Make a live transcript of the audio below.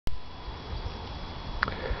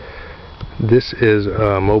This is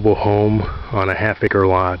a mobile home on a half-acre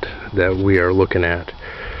lot that we are looking at.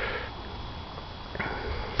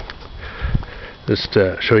 Just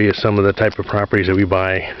to show you some of the type of properties that we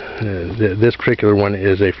buy. This particular one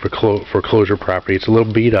is a foreclosure property. It's a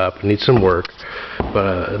little beat up, needs some work,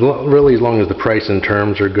 but really as long as the price and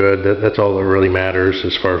terms are good, that's all that really matters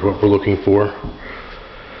as far as what we're looking for.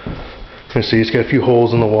 You see, it's got a few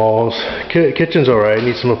holes in the walls. Kitchen's alright,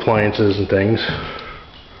 needs some appliances and things.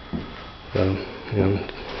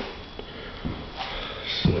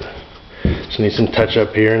 Just need some touch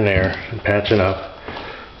up here and there, and patching up.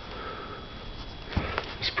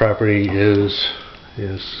 This property is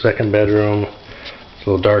second bedroom. It's a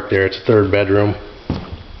little dark there. It's a third bedroom.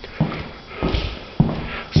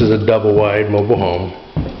 This is a double wide mobile home.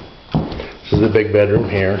 This is the big bedroom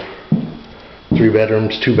here. 3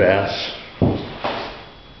 bedrooms, 2 baths.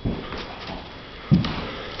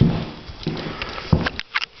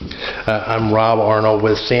 I'm Rob Arnold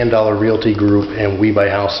with Sand Dollar Realty Group and We Buy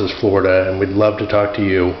Houses Florida, and we'd love to talk to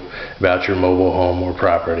you about your mobile home or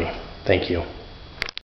property. Thank you.